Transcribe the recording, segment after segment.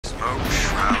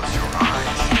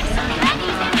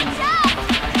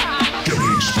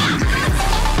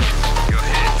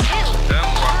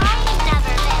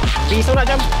Piso na,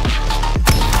 Jam.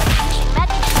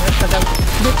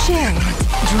 The chariot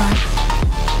drive.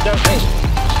 Jam, ay.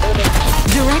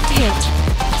 Direct hit.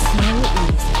 Slow easy.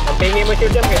 Ang pingi mo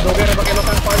siya, Jam. Kaya dugay na ba kayo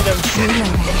kang farm, Jam?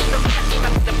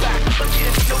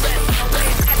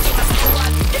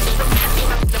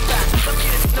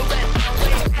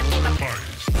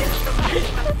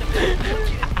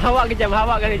 Hawak ka, Jam.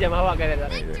 Hawak ka ni Jam. Hawak ka na.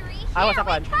 Hawak sa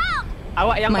kwan.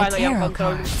 Hawak yung paano, yung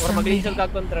control. Or mag-listen ka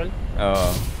control. Oo.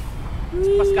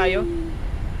 Pas kayo.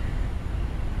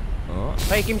 Oh.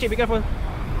 Hey, Kimchi, be careful.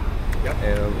 Yeah,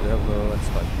 we have one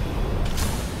spot.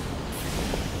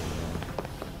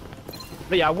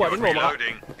 Yawa din mo, maka...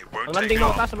 Ang landing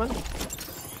mo taas naman.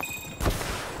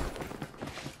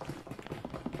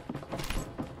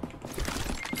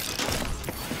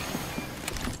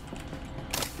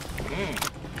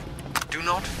 Do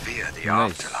not fear the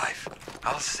afterlife.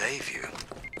 I'll save you.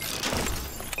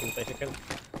 20 seconds.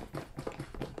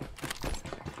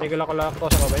 Nigula ko lang ako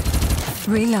sa kabay.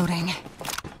 Reloading.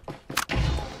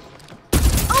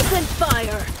 Open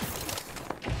fire!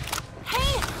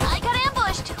 Hey, I got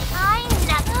ambushed! I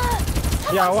never...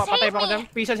 Yawa, patay pa ko dyan.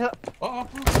 Pisa siya.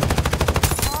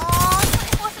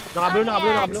 Nakablo, nakablo,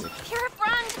 nakablo.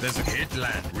 There's a hit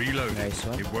land. Reload. Nice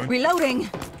one. It won't. Reloading.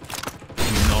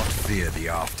 Do not fear the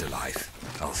afterlife.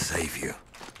 I'll save you.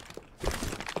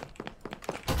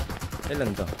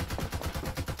 Ilan to?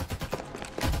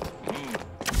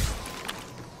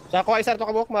 Sa ako ay isa ito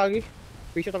kabuk, magi.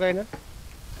 Piso to kayo na.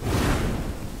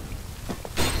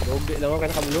 Doble lang ako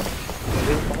kaya nakablo.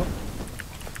 Doble pa ko.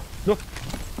 Look!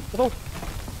 Ito!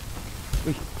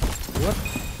 Uy! What?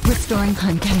 Restoring,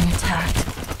 I'm getting attacked.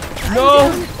 No!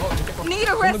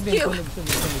 Need a rescue!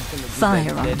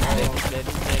 Fire on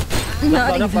that.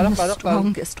 Not even the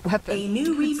strongest weapon. A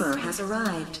new Reaper has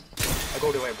arrived. I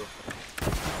go the way, bro.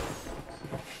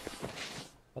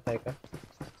 Patay ka.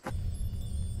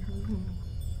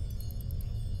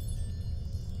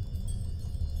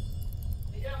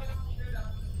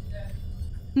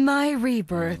 My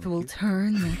rebirth will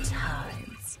turn the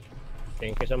tides.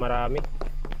 Thank you sa marami.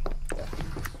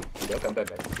 Welcome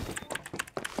back.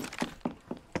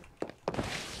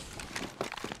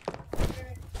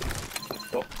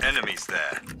 Oh, enemies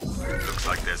there. Looks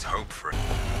like there's hope for it.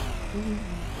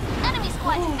 Enemy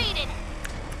squad defeated!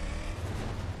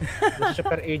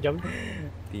 Super A-jump.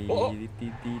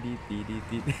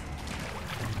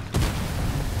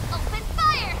 Open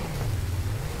fire!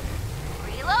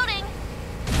 Reloading!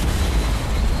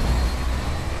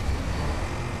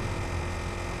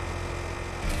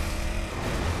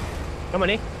 Come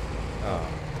on, eh? Oh.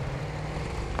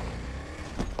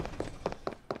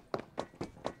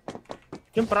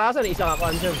 Yung prasa na isa ka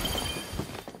kuhan siya.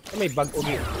 May bag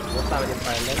ugi. Butang yung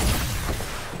Farlight.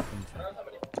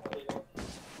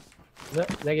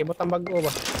 Lagi butang bag o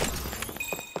ba?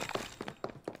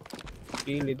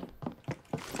 Kilid.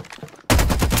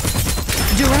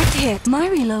 Direct hit. My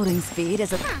reloading speed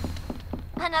is a...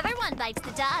 Another one bites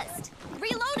the dust.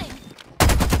 Reloading!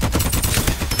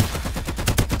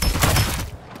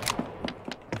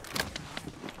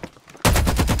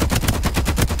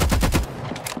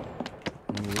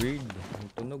 Weird. Ang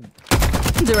tunog.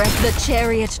 Direct the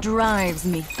chariot drives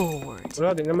me forward.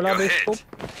 Wala din naman You're labi yung hit. scope.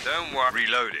 Don't worry.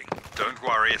 Reloading. Don't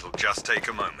worry, it'll just take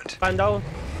a moment. Pan daw.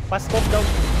 Pas scope daw.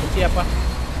 Kung siya pa.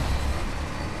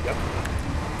 Yep.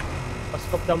 Pas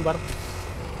scope daw bar.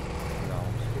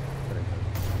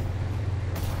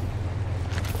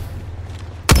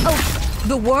 Oh,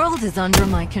 the world is under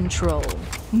my control.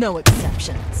 No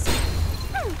exceptions.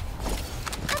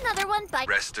 Another one bites...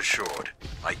 Rest assured,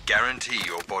 I guarantee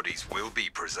your bodies will be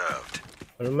preserved.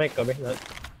 Ano mic ka be?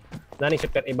 Nani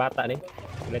super ibata ni.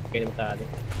 Ulit kayo naman sa atin.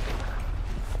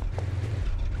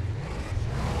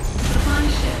 Supply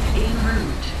ship en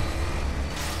route.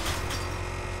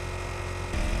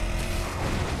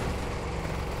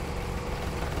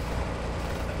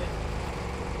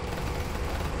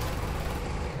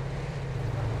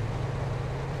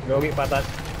 Logi patas.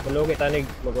 Logi tanig.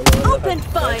 Magulo. Open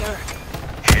fire!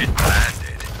 Hit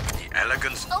landed. The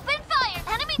elegance. Open fire!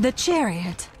 Enemy... The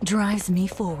chariot drives me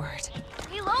forward.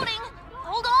 Reloading!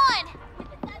 Hold on!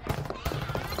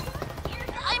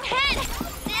 I'm hit!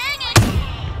 Dang it!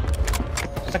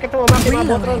 Sakit mo maki mga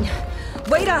botron. Reloading.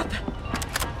 Wait up!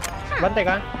 Bantay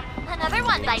ka. Another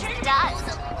one bites the dust.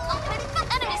 Open...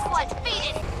 Enemy squad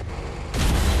defeated!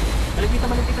 Malipita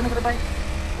na grabay.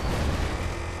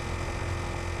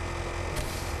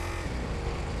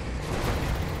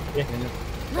 Yeah.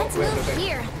 Let's move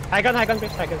here. High gun,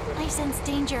 please. High gun, please. I sense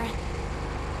danger.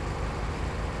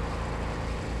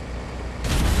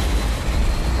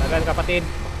 High gun, kapatid.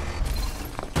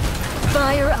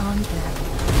 Fire on them.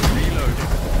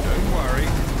 Reloading. Don't worry.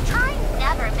 I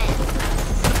never miss.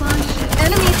 Supply ship.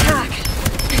 Enemy attack!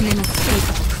 An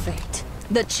inescapable fate.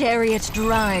 The chariot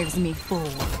drives me forward.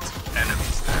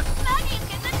 Enemies there. Maggie's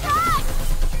getting attacked!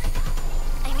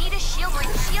 I need a shield ring.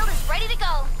 Shield is ready to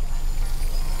go.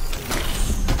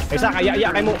 Isa, kaya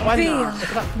kay mo. Feel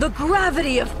the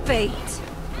gravity of fate.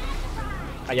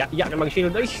 Kaya na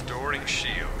mag-shield. Ay, Restoring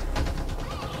shield.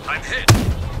 I'm hit.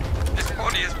 This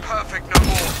body is perfect no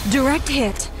more. Direct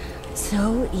hit.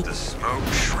 So The easy. smoke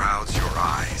shrouds your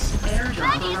eyes.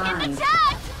 Airdrop Maggie's getting arrived.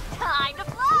 attacked! Time to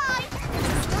fly! There's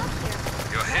a stuff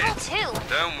here. You're Level hit.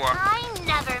 2. Don't worry. I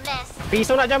never miss.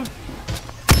 piso na, Jam.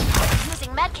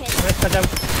 Using medkit. Nice ka, Jam.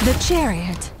 The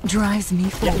chariot drives me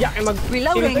forward. Kay mag-shield.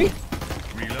 Reloading. Ay.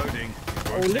 Reloading.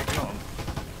 Won't Ulit. take long.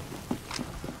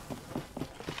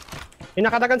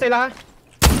 Inakatagan sa ila, ha?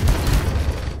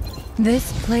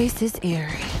 This place is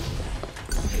eerie.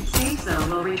 Safe zone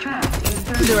will retract in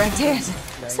 30 Direct hit.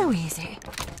 seconds. So easy.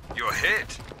 You're hit.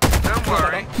 Don't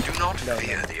worry. Do not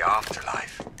fear the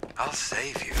afterlife. I'll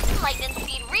save you. Lightning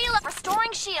speed reload.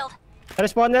 Restoring shield.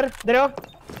 Respawner, Dero.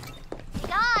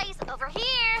 Guys, over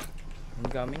here.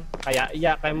 Incoming. Kaya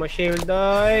kay mo shield,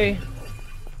 oy.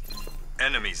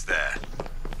 Enemies there.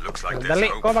 Looks like there's Magdali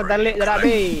hope ko, for a magdali, new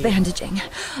darabi. Bandaging.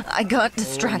 I got Oh my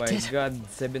distracted. god,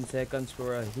 7 seconds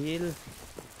for a heal.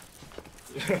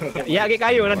 Yagi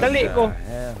kayo, nadali ko.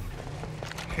 Hell.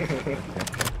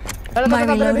 Tara, My tara,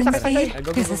 tara, reloading sakay, sakay. speed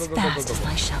Go, go, is go, as go, go, fast go, go. as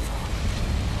my shovel.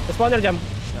 Respawner, Jam.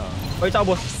 No. Oy, sa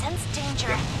ubos. Sense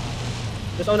danger.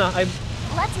 Just una, ay,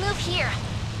 Let's move here.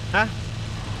 ha?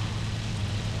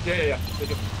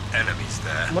 Enemies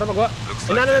there. Mura magwa. Looks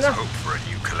Ay, like na. there's hope for a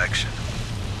new collection.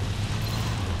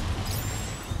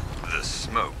 The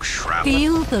smoke shrouds.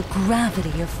 Feel the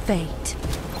gravity of fate.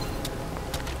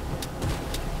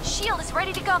 Shield is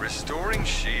ready to go. Restoring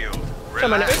shield.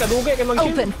 Sama na, ay, Relax. kadugay kay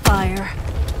mag-shield. Open fire.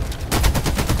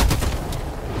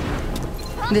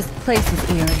 This place is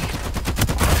eerie.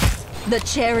 The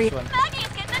chariot.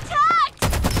 Maggie's getting attacked.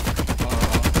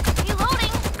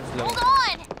 Reloading. Hold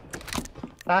on.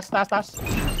 Tas.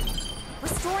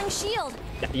 Restoring shield.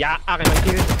 Kay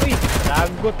mag-shield. Uy,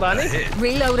 dagot ba ni? Hit.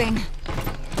 Reloading.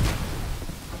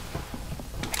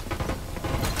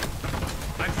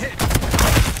 I'm hit.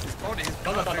 This body is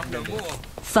perfect no more.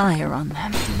 Fire on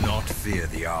them. Do not fear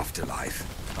the afterlife.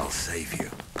 I'll save you.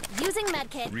 Using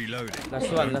medkit. Reloading. Last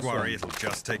one, Don't last worry, one. it'll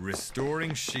just take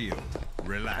restoring shield. I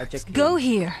Relax. check Go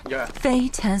here.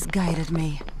 Fate has guided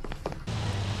me.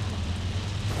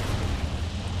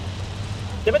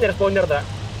 Di ba respawner da?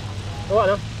 Oo,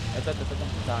 ano? Ito.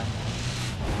 Sa akin.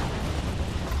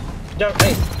 Jam,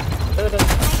 ay. Ito.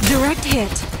 Direct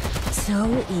hit. So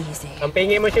easy. Ang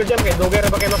pingi mo shield, Jam. Kay dugay ra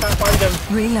ba kayo makakuan, Jam?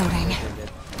 Reloading.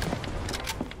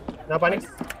 Napanik?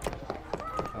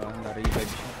 Na-revive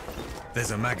siya.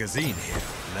 There's a magazine here.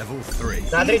 Level 3.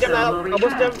 Nadri, Safe Jam. zone will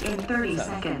Abos, Jam. retract in 30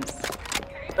 seconds.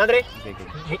 Nadri. Okay.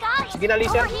 Hey guys, Sige na,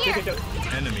 Lisa. over here. Sige.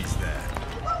 Enemies there.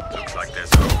 Looks like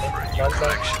there's hope for a new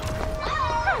collection.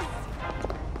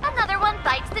 Another one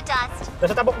bites the dust.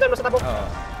 Nasa tabok, Jam. Nasa tabok. Oo.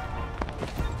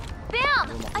 Bam!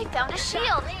 I found a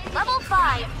shield. Level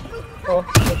 5. Oh,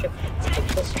 shit.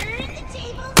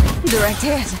 Direct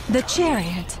hit. The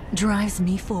chariot drives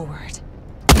me forward.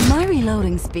 My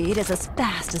reloading speed is as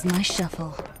fast as my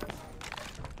shuffle.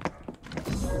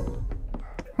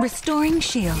 Restoring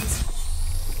shields.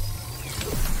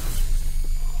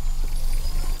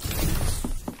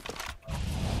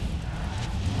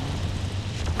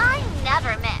 I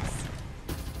never miss.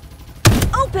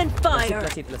 Open fire.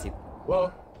 Last hit. Reloading.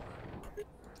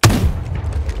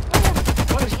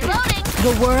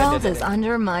 The world is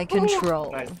under my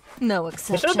control. No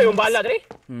Gusto na ba yung exceptions. bala, Dre?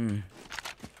 Hmm.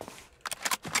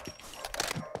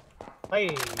 Ay.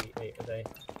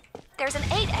 There's an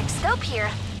 8x scope here.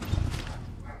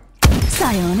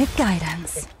 Psionic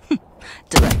guidance.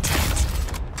 Direct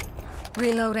hit.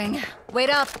 Reloading. Wait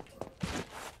up.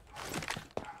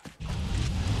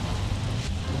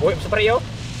 Buhay sa pareho.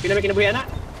 Pila may kinabuhi, ana?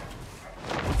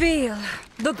 Feel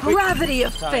the gravity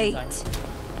of fate.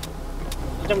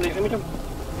 Jam, Jam.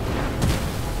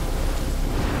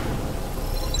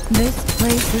 This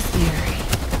place is eerie.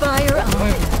 Fire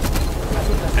on.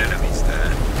 Enemies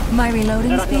there. My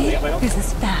reloading speed is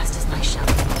as fast as my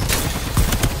shovel.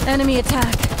 Enemy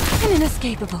attack. An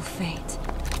inescapable fate.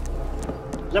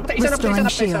 Dapat isa na pa, Restoring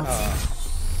isa. shields.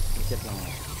 Reset lang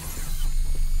ako.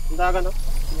 Ang dagan, no?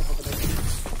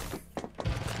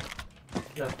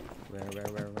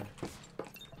 Where?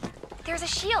 There's a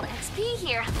shield XP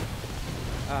here.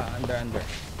 Under.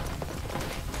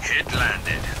 Hit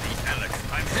landed. The elegant.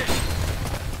 I'm hit.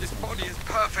 This body is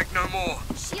perfect no more.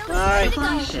 Shield is ready to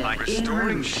go. Supply ship Restoring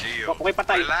en route. shield. Okay,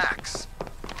 patay. Relax.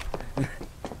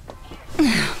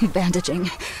 Bandaging.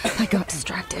 I got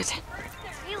distracted.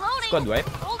 Reloading. Squad wipe.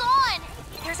 Hold on.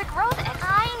 There's a growth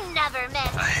I never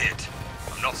met. A hit.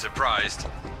 I'm not surprised.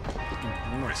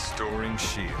 Restoring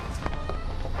shield.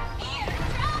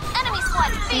 Enemy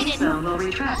squad Safe defeated. zone will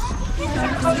retract in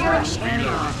 30 seconds and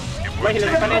lost. Bay,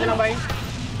 hilagay pa na lang, bay.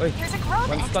 There's a growth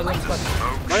One squad.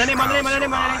 Smoke Manali, manali, shrouds manali,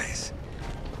 your manali. eyes.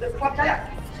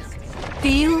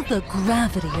 Feel the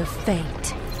gravity of fate.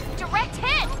 direct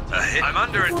hit. A hit. I'm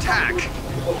under attack.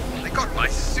 They got my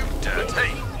suit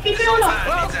dirty. This old man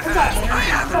needs a hand. I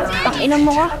have Takinan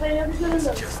mo ka.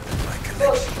 just my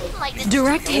collection. Lightning.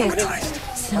 Direct hit.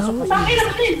 So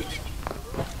easy.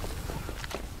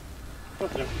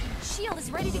 Shield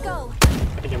is ready to go.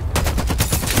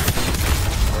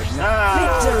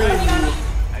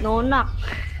 Nonak.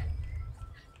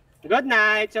 Good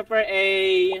night, Super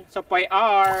A. Super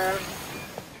R.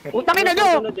 Utang ina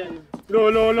nyo! Lo,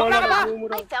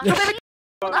 I found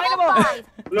a level 5.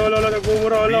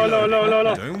 nagmumura. Lo.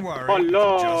 Don't worry. Hello.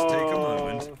 Just take a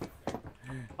moment.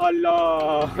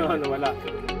 Hello. Wala.